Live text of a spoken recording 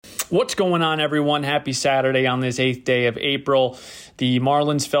What's going on, everyone? Happy Saturday on this 8th day of April. The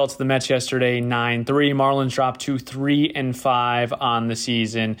Marlins fell to the Mets yesterday 9-3. Marlins dropped to 3-5 on the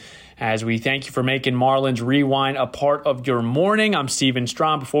season. As we thank you for making Marlins Rewind a part of your morning, I'm Steven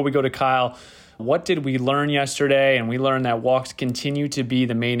Strom. Before we go to Kyle, what did we learn yesterday? And we learned that walks continue to be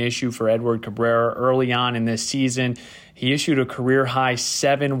the main issue for Edward Cabrera early on in this season. He issued a career-high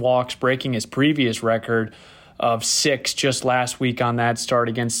 7 walks, breaking his previous record of 6 just last week on that start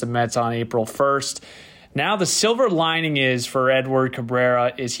against the Mets on April 1st. Now the silver lining is for Edward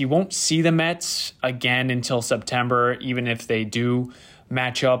Cabrera is he won't see the Mets again until September, even if they do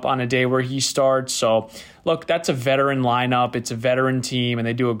match up on a day where he starts. So look, that's a veteran lineup. It's a veteran team, and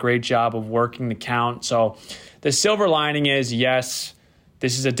they do a great job of working the count. So the silver lining is, yes,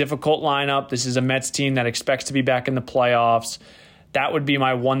 this is a difficult lineup. This is a Mets team that expects to be back in the playoffs. That would be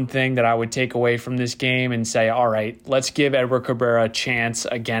my one thing that I would take away from this game and say, all right, let's give Edward Cabrera a chance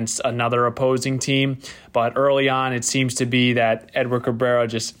against another opposing team. But early on, it seems to be that Edward Cabrera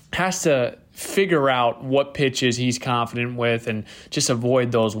just has to figure out what pitches he's confident with and just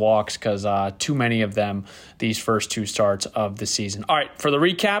avoid those walks because too many of them these first 2 starts of the season. All right, for the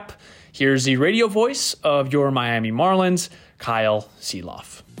recap, here's the radio voice of your Miami Marlins, Kyle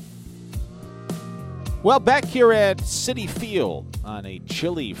Seeloff. Well, back here at Citi Field on a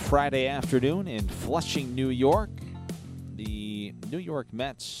chilly Friday afternoon in Flushing, New York. The New York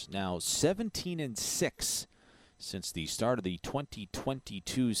Mets now 17-6 since the start of the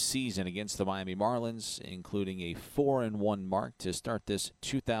 2022 season against the Miami Marlins, including a 4-1 mark to start this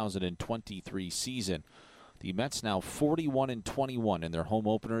 2023 season. The Mets now 41-21 in their home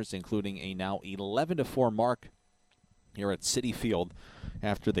openers, including a now 11-4 mark here at Citi Field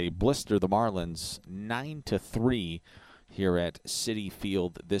after they blister the Marlins 9-3 here at Citi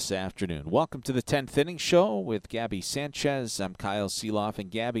Field this afternoon. Welcome to the 10th Inning Show with Gabby Sanchez. I'm Kyle Seeloff. And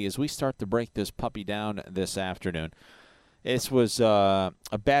Gabby, as we start to break this puppy down this afternoon, this was a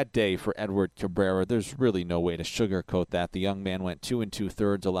bad day for Edward Cabrera. There's really no way to sugarcoat that. The young man went 2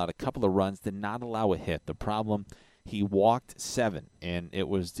 2/3, allowed a couple of runs, did not allow a hit. The problem, he walked 7, and it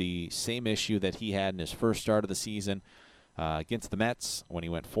was the same issue that he had in his first start of the season against the Mets when he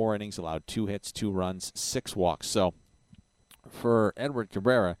went 4 innings, allowed 2 hits, 2 runs, 6 walks. So for Edward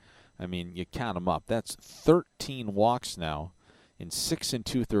Cabrera, I mean, you count them up. That's 13 walks now in 6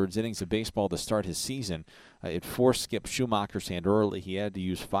 2/3 innings of baseball to start his season. It forced Skip Schumacher's hand early. He had to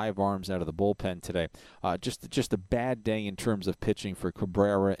use 5 arms out of the bullpen today. Just a bad day in terms of pitching for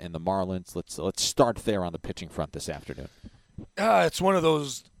Cabrera and the Marlins. Let's start there on the pitching front this afternoon. It's one of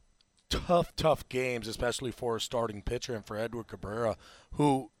those tough games, especially for a starting pitcher and for Edward Cabrera,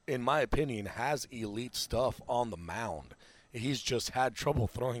 who, in my opinion, has elite stuff on the mound. He's just had trouble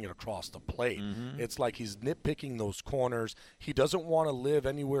throwing it across the plate. Mm-hmm. It's like he's nitpicking those corners. He doesn't want to live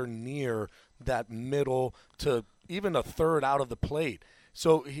anywhere near that middle to even a third out of the plate.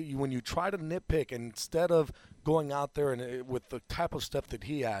 So when you try to nitpick, instead of going out there and with the type of stuff that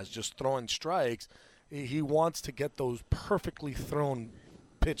he has, just throwing strikes, he wants to get those perfectly thrown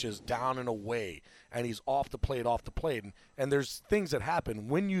pitches down and away, and he's off the plate. And there's things that happen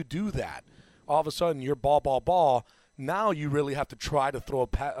when you do that. All of a sudden, you're ball. Now you really have to try to throw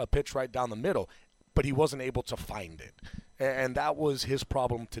a pitch right down the middle, but he wasn't able to find it. And that was his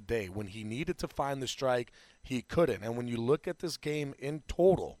problem today. When he needed to find the strike, he couldn't. And when you look at this game in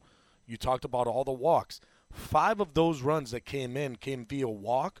total, you talked about all the walks. 5 of those runs that came via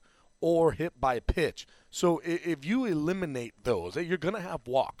walk or hit by a pitch. So if you eliminate those, you're going to have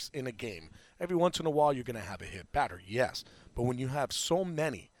walks in a game. Every once in a while, you're going to have a hit batter, yes. But when you have so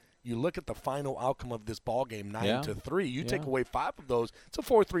many, you look at the final outcome of this ball game, 9-3. You take away 5 of those, it's a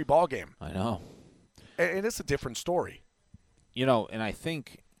 4-3 ball game. I know. And it's a different story. You know, and I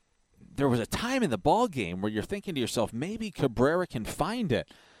think there was a time in the ball game where you're thinking to yourself, maybe Cabrera can find it.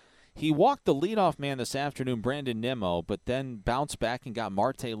 He walked the leadoff man this afternoon, Brandon Nimmo, but then bounced back and got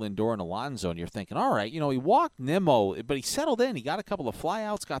Marte, Lindor, and Alonso. And you're thinking, all right, he walked Nimmo, but he settled in. He got a couple of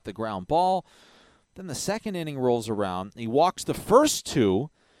flyouts, got the ground ball. Then the second inning rolls around. He walks the first 2,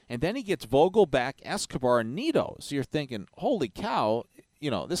 and then he gets Vogel back, Escobar, and Nito. So you're thinking, holy cow,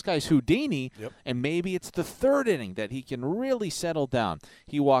 this guy's Houdini, and maybe it's the third inning that he can really settle down.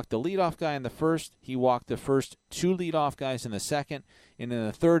 He walked the leadoff guy in the first. He walked the first 2 leadoff guys in the second. And in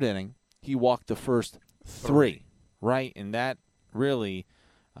the third inning, he walked the first 3, right? And that really,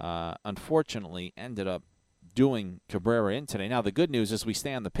 unfortunately, ended up doing Cabrera in today. Now, the good news is we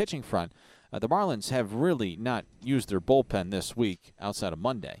stay on the pitching front. The Marlins have really not used their bullpen this week outside of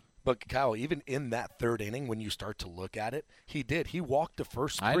Monday. But Kyle, even in that third inning, when you start to look at it, he did. He walked the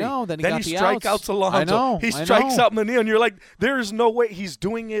first three. I know. Then he strikeouts Alonso. I know. He strikes out Mania, and you're like, there's no way he's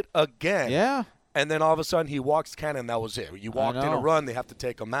doing it again. Yeah. And then all of a sudden he walks Cannon, and that was it. You walked in a run, they have to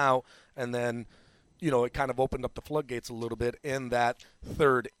take him out, and then it kind of opened up the floodgates a little bit in that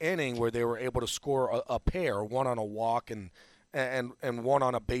third inning where they were able to score a pair, one on a walk and one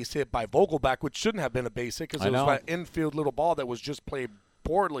on a base hit by Vogelback, which shouldn't have been a base hit because it was that infield little ball that was just played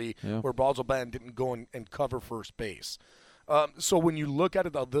poorly where Balzoban didn't go and cover first base. So when you look at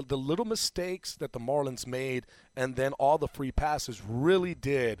it, the little mistakes that the Marlins made and then all the free passes really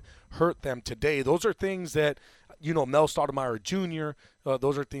did hurt them today. Those are things that, Mel Stoudemire Jr.,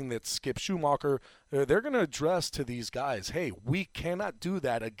 those are things that Skip Schumacher, they're going to address to these guys. Hey, we cannot do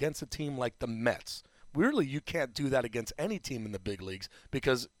that against a team like the Mets. Really, you can't do that against any team in the big leagues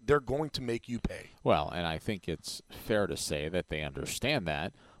because they're going to make you pay. Well, and I think it's fair to say that they understand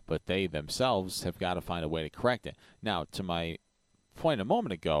that, but they themselves have got to find a way to correct it. Now, to my point a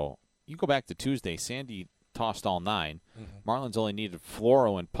moment ago, you go back to Tuesday, Sandy tossed all 9. Mm-hmm. Marlins only needed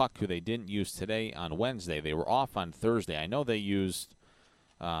Floro and Puck, who they didn't use today on Wednesday. They were off on Thursday. I know they used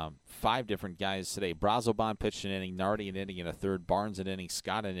 5 different guys today. Brazoban pitched an inning, Nardi an inning and a third, Barnes an inning,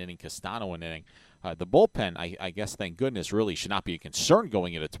 Scott an inning, Castano an inning. The bullpen, I guess, thank goodness, really should not be a concern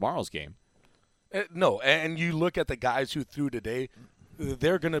going into tomorrow's game. No, and you look at the guys who threw today,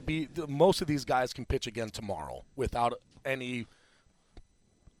 they're going to be – most of these guys can pitch again tomorrow without any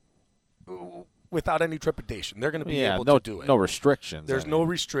trepidation. They're going to be able to do it. No restrictions. There's no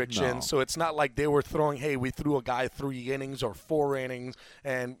restrictions. So it's not like they were throwing, hey, we threw a guy 3 innings or 4 innings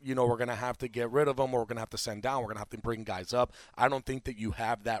and, we're going to have to get rid of them or we're going to have to send down. We're going to have to bring guys up. I don't think that you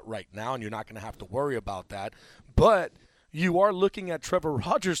have that right now, and you're not going to have to worry about that. But you are looking at Trevor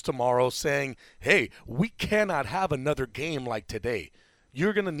Rogers tomorrow saying, hey, we cannot have another game like today.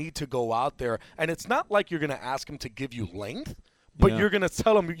 You're going to need to go out there. And it's not like you're going to ask him to give you length. But you're going to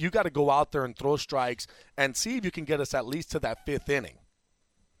tell them you got to go out there and throw strikes and see if you can get us at least to that 5th inning.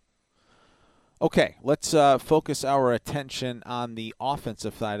 Okay, let's focus our attention on the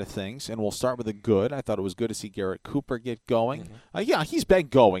offensive side of things, and we'll start with the good. I thought it was good to see Garrett Cooper get going. Mm-hmm. He's been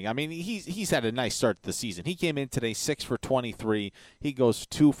going. I mean, he's had a nice start to the season. He came in today 6 for 23. He goes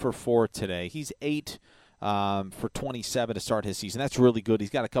 2 for 4 today. He's 8 for 27 to start his season. That's really good.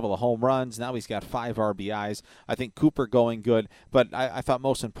 He's got a couple of home runs. Now he's got 5 RBIs. I think Cooper going good. But I thought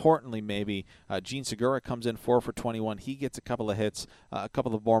most importantly maybe Gene Segura comes in 4 for 21. He gets a couple of hits. A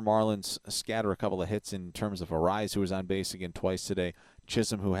couple of more Marlins scatter a couple of hits in terms of Arise, who was on base again twice today.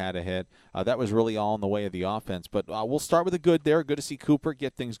 Chisholm, who had a hit. That was really all in the way of the offense. But we'll start with the good there. Good to see Cooper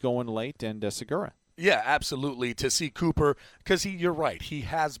get things going late, and Segura. Yeah, absolutely. To see Cooper, because you're right, he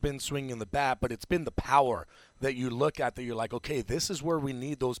has been swinging the bat, but it's been the power that you look at that you're like, okay, this is where we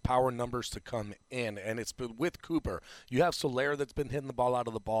need those power numbers to come in, and it's been with Cooper. You have Soler that's been hitting the ball out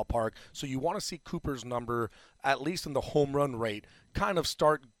of the ballpark, so you want to see Cooper's number, at least in the home run rate, kind of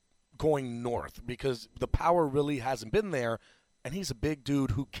start going north because the power really hasn't been there, and he's a big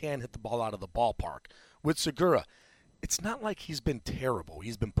dude who can hit the ball out of the ballpark. With Segura, it's not like he's been terrible.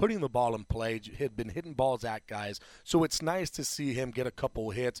 He's been putting the ball in play, had been hitting balls at guys. So it's nice to see him get a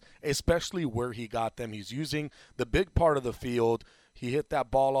couple hits, especially where he got them. He's using the big part of the field. He hit that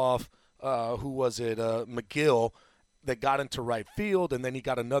ball off, McGill, that got into right field, and then he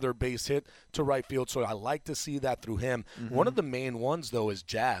got another base hit to right field. So I like to see that through him. Mm-hmm. One of the main ones, though, is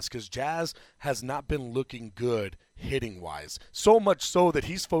Jazz, because Jazz has not been looking good hitting-wise. So much so that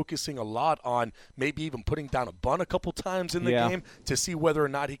he's focusing a lot on maybe even putting down a bunt a couple times in the game to see whether or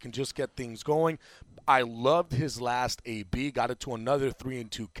not he can just get things going. I loved his last AB, got it to another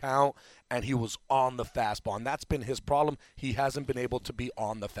 3-2 count, and he was on the fastball. And that's been his problem. He hasn't been able to be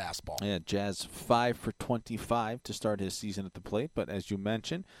on the fastball. Yeah, Jazz 5 for 25 to start his season at the plate. But as you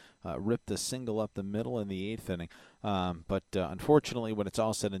mentioned, ripped a single up the middle in the 8th inning. But unfortunately, when it's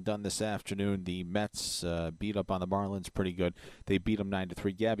all said and done this afternoon, the Mets beat up on the Marlins pretty good. They beat them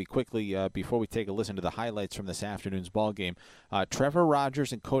 9-3. Gabby, quickly, before we take a listen to the highlights from this afternoon's ball game, Trevor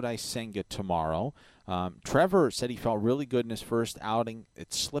Rogers and Kodai Senga tomorrow. Trevor said he felt really good in his first outing.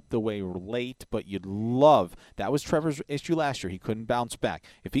 It slipped away late, but you'd love – that was Trevor's issue last year. He couldn't bounce back.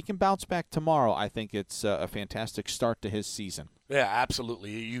 If he can bounce back tomorrow, I think it's a fantastic start to his season. Yeah,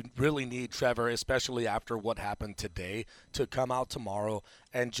 absolutely. You really need Trevor, especially after what happened today, to come out tomorrow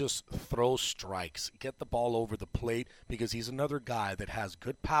and just throw strikes. Get the ball over the plate, because he's another guy that has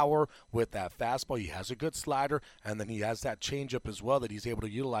good power with that fastball. He has a good slider, and then he has that changeup as well that he's able to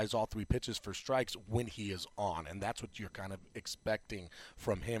utilize all three pitches for strikes when he is on. And that's what you're kind of expecting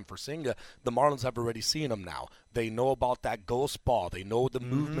from him. For Senga, the Marlins have already seen him now. They know about that ghost ball. They know the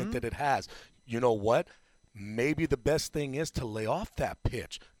movement that it has. You know what? Maybe the best thing is to lay off that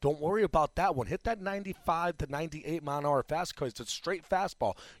pitch. Don't worry about that one. Hit that 95 to 98 mile an hour fastball. It's a straight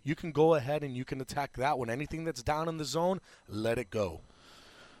fastball. You can go ahead and you can attack that one. Anything that's down in the zone, let it go.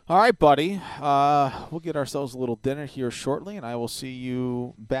 All right, buddy. We'll get ourselves a little dinner here shortly, and I will see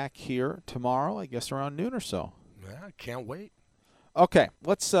you back here tomorrow, I guess around noon or so. Yeah, I can't wait. Okay,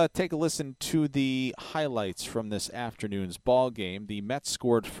 let's take a listen to the highlights from this afternoon's ball game. The Mets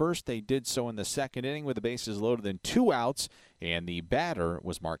scored first. They did so in the second inning with the bases loaded and 2 outs, and the batter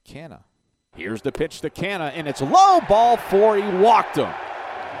was Mark Canha. Here's the pitch to Canha, and it's low, ball 4. He walked him.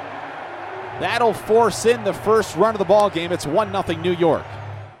 That'll force in the first run of the ball game. It's 1-0 New York.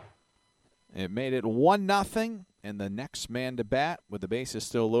 It made it 1-0, and the next man to bat with the bases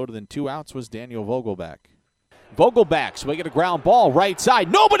still loaded and 2 outs was Daniel Vogelbach. Vogelbach swinging a ground ball right side.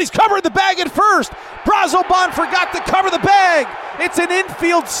 Nobody's covering the bag at first. Brazoban forgot to cover the bag. It's an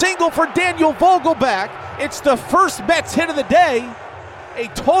infield single for Daniel Vogelbach. It's the first Mets hit of the day. A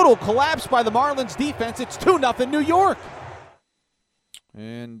total collapse by the Marlins defense. It's 2-0 New York.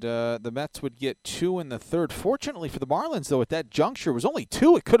 And the Mets would get 2 in the third. Fortunately for the Marlins, though, at that juncture, it was only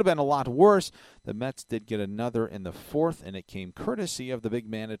 2. It could have been a lot worse. The Mets did get another in the fourth, and it came courtesy of the big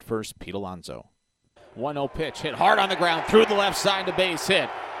man at first, Pete Alonso. 1-0 pitch, hit hard on the ground, through the left side to base hit.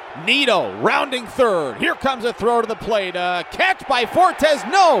 Nito rounding third. Here comes a throw to the plate. Catch by Fortes.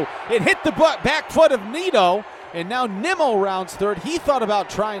 No, it hit the back foot of Nito, and now Nimmo rounds third. He thought about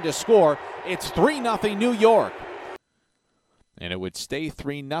trying to score. It's 3-0 New York. And it would stay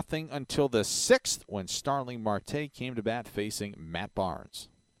 3-0 until the 6th when Starling Marte came to bat facing Matt Barnes.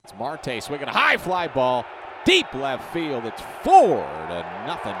 It's Marte swinging a high fly ball, deep left field. It's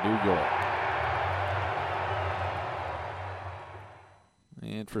 4-0 New York.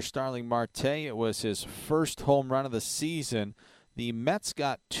 And for Starling Marte, it was his first home run of the season. The Mets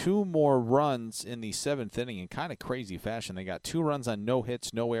got 2 more runs in the 7th inning in kind of crazy fashion. They got 2 runs on no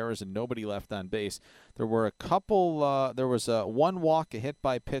hits, no errors, and nobody left on base. There were a couple, there was one walk, a hit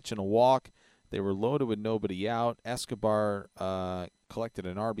by pitch, and a walk. They were loaded with nobody out. Escobar collected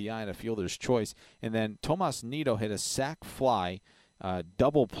an RBI and a fielder's choice. And then Tomas Nido hit a sac fly,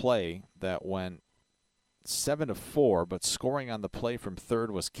 double play that went 7-4, but scoring on the play from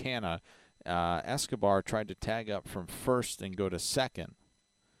third was Canha. Escobar tried to tag up from first and go to second,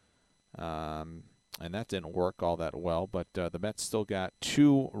 and that didn't work all that well, but the Mets still got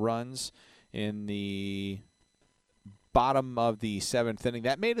 2 runs in the bottom of the 7th inning.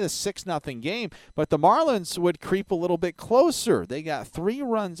 That made it a 6-0 game, but the Marlins would creep a little bit closer. They got 3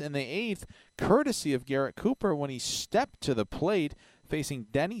 runs in the 8th, courtesy of Garrett Cooper when he stepped to the plate facing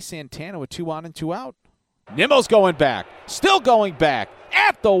Denny Santana with 2 on and 2 out. Nimmo's going back, still going back,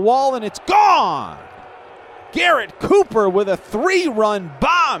 at the wall, and it's gone! Garrett Cooper with a 3-run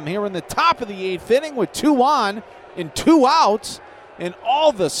bomb here in the top of the 8th inning with 2 on and 2 outs, and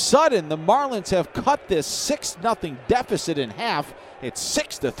all of a sudden the Marlins have cut this 6-0 deficit in half. It's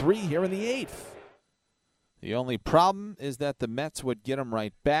 6-3 here in the 8th. The only problem is that the Mets would get them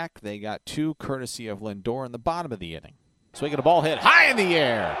right back. They got 2 courtesy of Lindor in the bottom of the inning. Swinging a ball hit high in the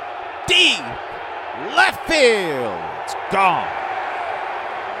air, deep left field. It's gone.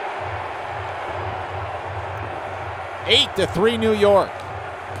 8-3 New York.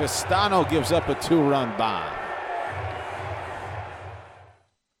 Castano gives up a 2-run bomb.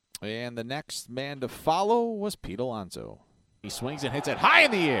 And the next man to follow was Pete Alonso. He swings and hits it high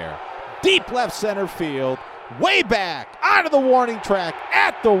in the air, deep left center field, way back, onto the warning track,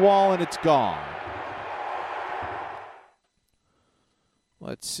 at the wall, and it's gone.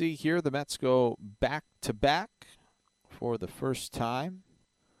 Let's see here. The Mets go back-to-back for the first time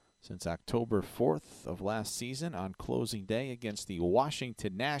since October 4th of last season on closing day against the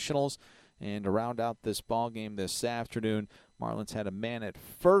Washington Nationals. And to round out this ball game this afternoon, Marlins had a man at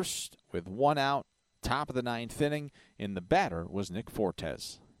first with 1 out, top of the 9th inning, and the batter was Nick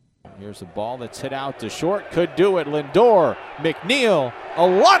Fortes. Here's a ball that's hit out to short. Could do it. Lindor, McNeil,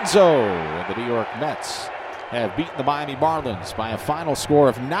 Alonso, and the New York Mets have beaten the Miami Marlins by a final score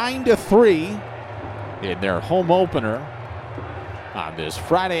of 9-3 in their home opener on this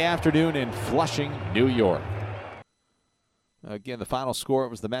Friday afternoon in Flushing, New York. Again, the final score, it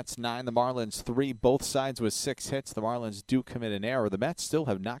was the Mets 9, the Marlins 3, both sides with 6 hits. The Marlins do commit an error. The Mets still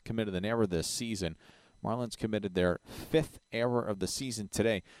have not committed an error this season. Marlins committed their 5th error of the season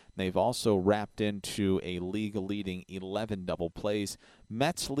today. They've also wrapped into a league-leading 11 double plays.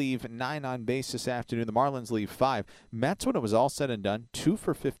 Mets leave 9 on base this afternoon. The Marlins leave 5. Mets, when it was all said and done, 2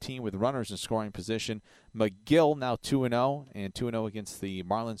 for 15 with runners in scoring position. McGill now 2-0, and 2-0 against the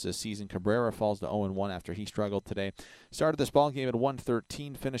Marlins this season. Cabrera falls to 0-1 after he struggled today. Started this ball game at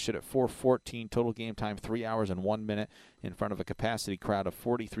 1:13, finished it at 4:14. Total game time 3 hours and 1 minute in front of a capacity crowd of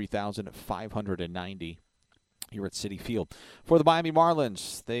 43,590 here at Citi Field. For the Miami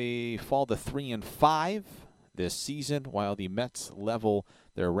Marlins, they fall to 3-5 this season, while the Mets level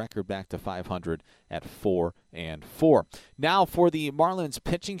their record back to 500 at 4-4. Now for the Marlins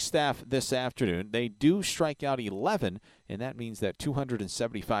pitching staff this afternoon, they do strike out 11, and that means that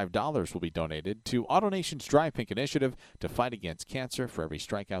 $275 will be donated to AutoNation's Drive Pink initiative to fight against cancer. For every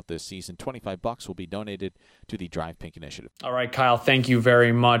strikeout this season, $25 will be donated to the Drive Pink initiative. All right, Kyle, thank you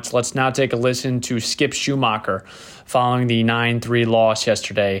very much. Let's now take a listen to Skip Schumacher following the 9-3 loss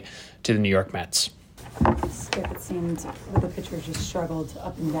yesterday to the New York Mets. Skip, it seemed that the pitchers just struggled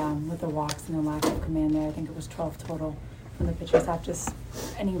up and down with the walks and the lack of command there. I think it was 12 total from the pitchers. Is that just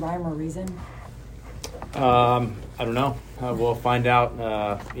any rhyme or reason? I don't know. We'll find out,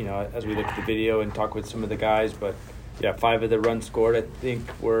 as we look at the video and talk with some of the guys. But, yeah, 5 of the runs scored, I think,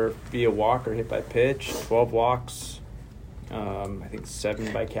 were via walk or hit by pitch. 12 walks. I think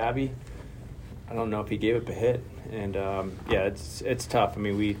 7 by Cabby. I don't know if he gave up a hit. And, it's tough. I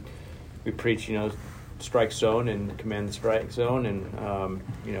mean, we preach, strike zone and command the strike zone, and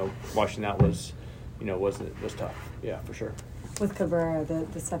watching that was tough. Yeah, for sure. With Cabrera,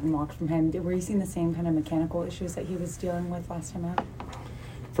 the 7 walks from him, were you seeing the same kind of mechanical issues that he was dealing with last time out?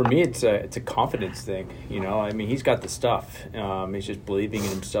 For me, it's a confidence thing. I mean, he's got the stuff. He's just believing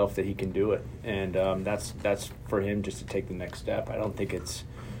in himself that he can do it, and that's for him just to take the next step. I don't think it's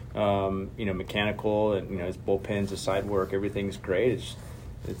mechanical, and his bullpens, his side work, everything's great.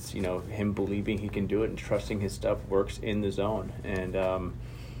 It's him believing he can do it and trusting his stuff works in the zone. And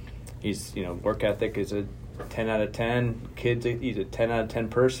he's work ethic is a 10 out of 10. He's a 10 out of 10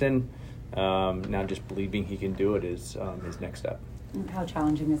 person. Now just believing he can do it is his next step. And how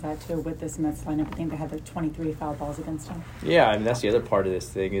challenging is that too with this Mets lineup? I think they had 23 foul balls against him. Yeah, I mean that's the other part of this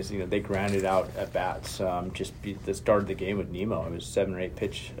thing is they grounded out at bats. The start of the game with Nemo, it was 7 or 8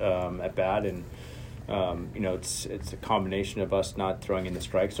 pitch at bat, and it's a combination of us not throwing in the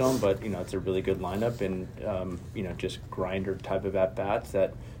strike zone, but it's a really good lineup, and just grinder type of at bats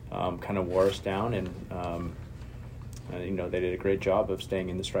that kind of wore us down, and they did a great job of staying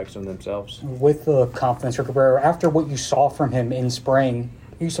in the strike zone themselves. With the confidence for Cabrera, after what you saw from him in spring,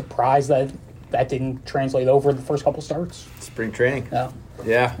 are you surprised that didn't translate over the first couple starts? Spring training.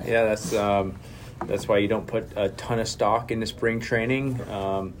 Yeah. That's why you don't put a ton of stock into spring training.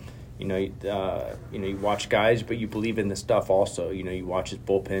 You watch guys, but you believe in the stuff also. You watch his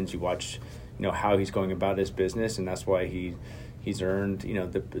bullpens, you watch, how he's going about his business, and that's why he's earned,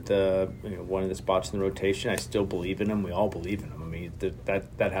 the one of the spots in the rotation. I still believe in him. We all believe in him. I mean,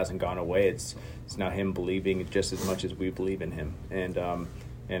 that hasn't gone away. It's not him believing just as much as we believe in him.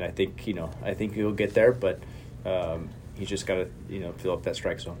 And I think he'll get there, but he's just got to fill up that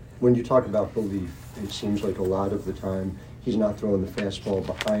strike zone. When you talk about belief, it seems like a lot of the time he's not throwing the fastball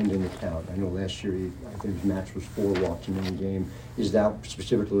behind in the count. I know last year I think his match was 4 walks in one game. Is that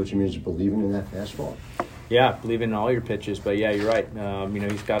specifically what you mean, is believing in that fastball? Yeah, believe in all your pitches, but yeah, you're right.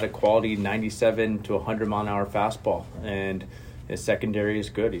 He's got a quality 97 to 100 mile an hour fastball, and his secondary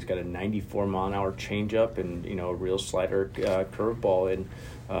is good. He's got a 94 mile an hour changeup and a real slider curveball. And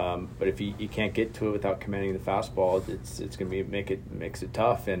but if you can't get to it without commanding the fastball, it's going to makes it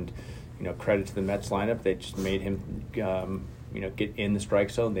tough. And credit to the Mets lineup, they just made him get in the strike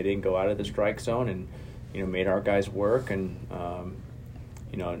zone. They didn't go out of the strike zone, and made our guys work. And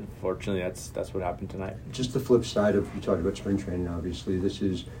unfortunately, that's what happened tonight. Just the flip side of, you talked about spring training, obviously. This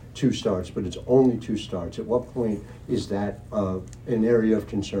is 2 starts, but it's only 2 starts. At what point is that an area of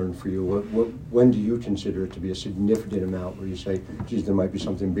concern for you? When do you consider it to be a significant amount where you say, geez, there might be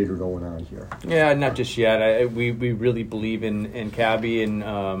something bigger going on here? Yeah, not just yet. We really believe in Cabby,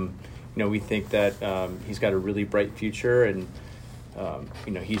 and we think that he's got a really bright future, and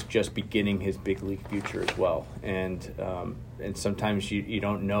he's just beginning his big league future as well. And sometimes you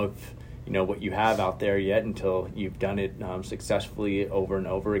don't know if what you have out there yet until you've done it successfully over and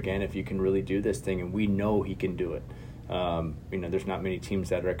over again, if you can really do this thing. And we know he can do it. There's not many teams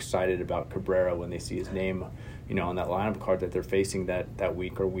that are excited about Cabrera when they see his name on that lineup card that they're facing that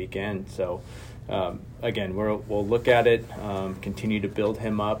week or weekend. So again, we'll look at it, continue to build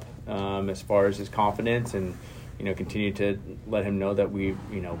him up as far as his confidence, and continue to let him know that we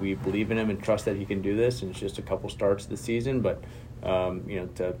believe in him and trust that he can do this. And it's just a couple starts this season, but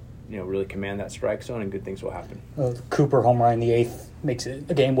to really command that strike zone, and good things will happen. Cooper home run in the 8th makes it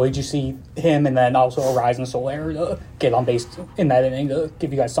a game. What did you see him and then also Arise and Soler get on base in that inning to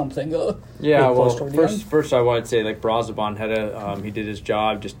give you guys something? First I wanted to say, like, Brazoban had he did his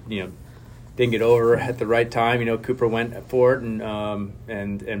job, just didn't get over at the right time. Cooper went for it, and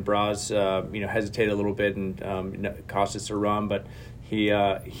Braz hesitated a little bit and cost us a run, but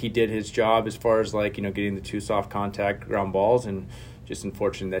he did his job as far as getting the 2 soft contact ground balls, and just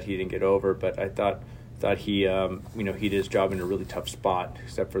unfortunate that he didn't get over. But I thought he he did his job in a really tough spot,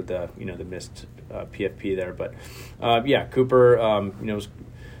 except for the the missed PFP there. But Cooper it was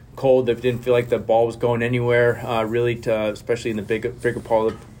cold. It didn't feel like the ball was going anywhere really, especially in the bigger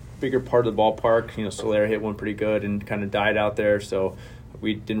part of the ballpark. Soler hit one pretty good and kind of died out there, so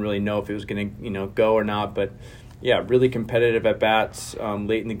we didn't really know if it was going to go or not. But really competitive at bats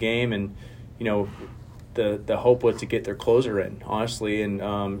late in the game, and the hope was to get their closer in, honestly, and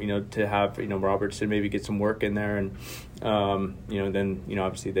to have Robertson maybe get some work in there, and then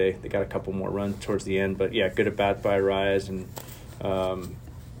obviously they got a couple more runs towards the end. But good at bat by Arias, and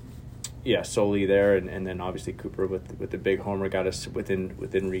Soli there, and then obviously Cooper with the big homer got us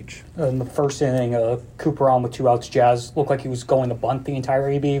within reach. In the first inning, Cooper on with 2 outs. Jazz looked like he was going to bunt the entire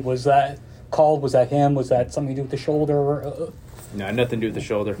AB. Was that called? Was that him? Was that something to do with the shoulder? No, nothing to do with the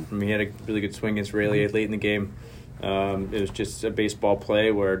shoulder. I mean, he had a really good swing against Rayleigh late in the game. It was just a baseball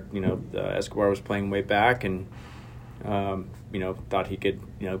play where Escobar was playing way back, and thought he could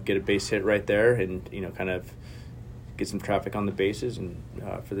get a base hit right there, and kind of get some traffic on the bases, and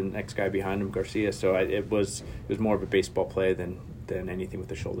for the next guy behind him, Garcia. So it was more of a baseball play than anything with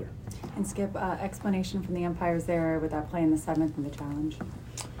the shoulder. And Skip, explanation from the umpires there with that play in the 7th and the challenge.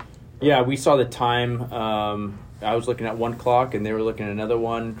 Yeah, we saw the time. I was looking at one clock, and they were looking at another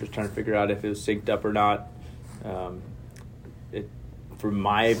one, just trying to figure out if it was synced up or not. From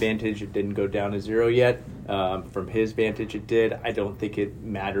my vantage, it didn't go down to 0 yet. From his vantage, it did. I don't think it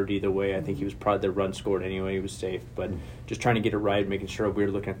mattered either way. I think he was probably the run scored anyway. He was safe, but just trying to get it right, making sure we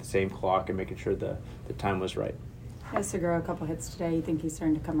were looking at the same clock and making sure the time was right. Has Segura a couple hits today? You think he's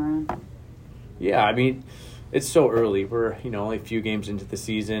starting to come around? Yeah, I mean, it's so early. We're only a few games into the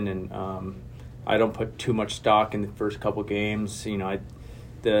season, and I don't put too much stock in the first couple games. A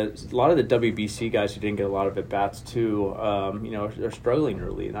lot of the WBC guys who didn't get a lot of at bats too, are struggling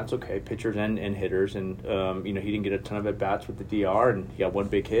early, and that's okay. Pitchers and hitters, and he didn't get a ton of at bats with the DR, and he got one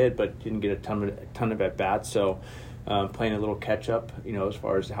big hit, but didn't get a ton of at bats. So playing a little catch up, as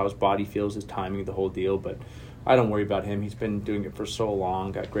far as how his body feels, his timing, the whole deal. But I don't worry about him. He's been doing it for so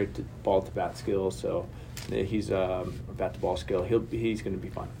long. Got great ball to bat skills, so he's bat to ball skill. He's going to be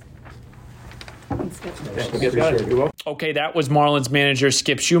fine. Okay, that was Marlins manager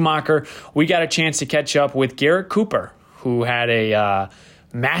Skip Schumacher. We got a chance to catch up with Garrett Cooper, who had a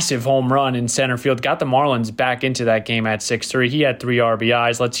massive home run in center field, got the Marlins back into that game at 6-3. He had 3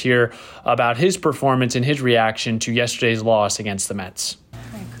 RBIs. Let's hear about his performance and his reaction to yesterday's loss against the Mets. All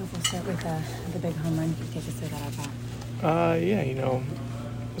right, Cooper, start with the big home run. Can you take us through that at bat?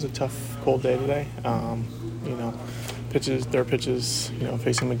 It was a tough, cold day today. Their pitches,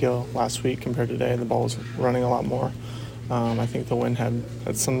 facing McGill last week compared to today, the ball was running a lot more. I think the wind had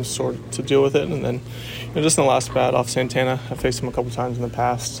some sort to do with it. And then, just in the last bat off Santana, I faced him a couple times in the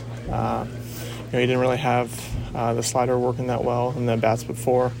past. He didn't really have the slider working that well in the bats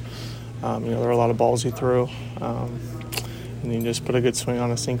before. There were a lot of balls he threw. And he just put a good swing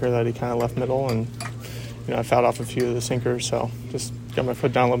on a sinker that he kind of left middle. And, I fouled off a few of the sinkers, so just got my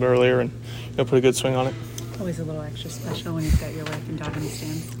foot down a little bit earlier and put a good swing on it. Always a little extra special when you've got your wife and dog in the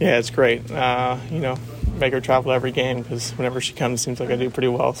stands. Yeah, it's great. Make her travel every game because whenever she comes, it seems like I do pretty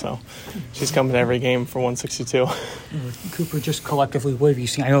well. So she's coming to every game for 162. Cooper, just collectively, what have you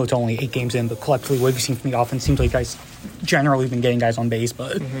seen? I know it's only 8 games in, but collectively, what have you seen from the offense? Seems like you guys generally been getting guys on base,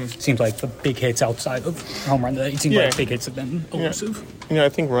 but it seems like the big hits outside of home run, it seems like big hits have been elusive. I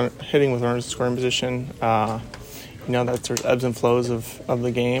think hitting with runners in scoring position, that there's ebbs and flows of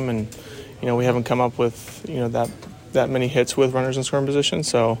the game, and we haven't come up with that many hits with runners in scoring position.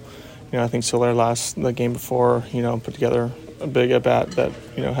 So, I think Soler the game before, put together a big at bat that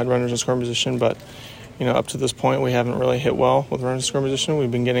had runners in scoring position. But up to this point, we haven't really hit well with runners in scoring position.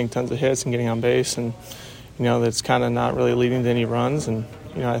 We've been getting tons of hits and getting on base, and that's kind of not really leading to any runs. And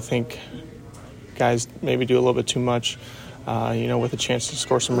I think guys maybe do a little bit too much with a chance to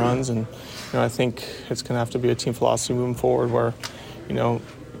score some runs. And, I think it's going to have to be a team philosophy moving forward where,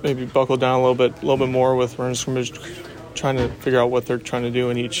 maybe buckle down a little bit more with run scrimmage, trying to figure out what they're trying to do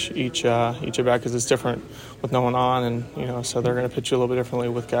in each at bat, because it's different with no one on, and so they're going to pitch you a little bit differently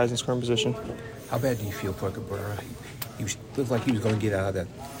with guys in scoring position. How bad do you feel for Cabrera? He looked like he was going to get out of that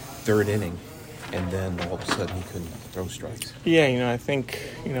third inning, and then all of a sudden he couldn't throw strikes. Yeah, I think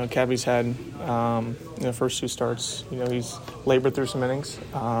Cabby's had the first two starts. He's labored through some innings.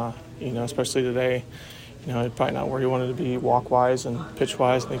 Especially today. Probably not where he wanted to be walk-wise and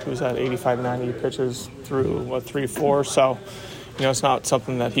pitch-wise. I think he was at 85, 90 pitches through, 3-4. So, it's not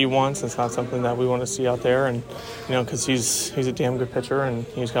something that he wants. It's not something that we want to see out there. And, because he's a damn good pitcher and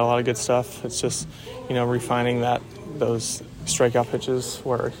he's got a lot of good stuff. It's just, refining those strikeout pitches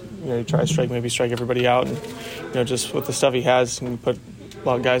where, you try to strike everybody out. And, just with the stuff he has, you can put a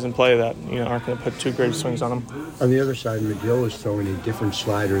lot of guys in play that aren't going to put too great swings on him. On the other side, McGill is throwing a different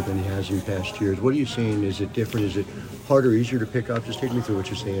slider than he has in past years. What are you seeing? Is it different? Is it harder, easier to pick up? Just take me through what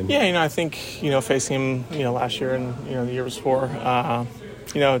you're saying. Yeah, I think facing him last year and the year before,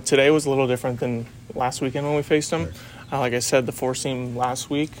 today was a little different than last weekend when we faced him. Right. Like I said, the four seam last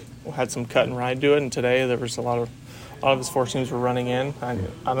week had some cut and ride to it, and today there was a lot of his four seams were running in. I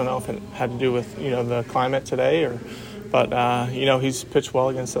don't know if it had to do with the climate today But he's pitched well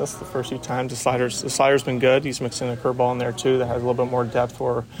against us the first few times. The slider's been good. He's mixing a curveball in there too that has a little bit more depth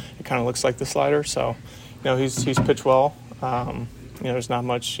where it kind of looks like the slider. So, he's pitched well. There's not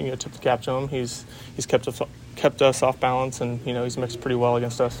much tip the cap to him. He's kept us off balance, and he's mixed pretty well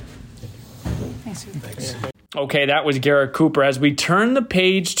against us. Thanks. Yeah. Okay, that was Garrett Cooper. As we turn the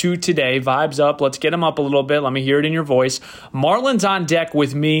page to today, vibes up. Let's get them up a little bit. Let me hear it in your voice. Marlins on deck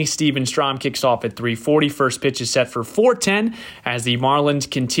with me. Steven Strom kicks off at 3:40. First pitch is set for 4:10 as the Marlins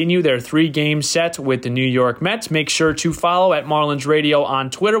continue their 3-game set with the New York Mets. Make sure to follow at Marlins Radio on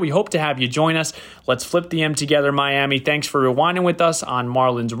Twitter. We hope to have you join us. Let's flip the M together, Miami. Thanks for rewinding with us on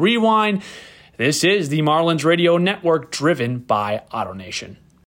Marlins Rewind. This is the Marlins Radio Network, driven by AutoNation.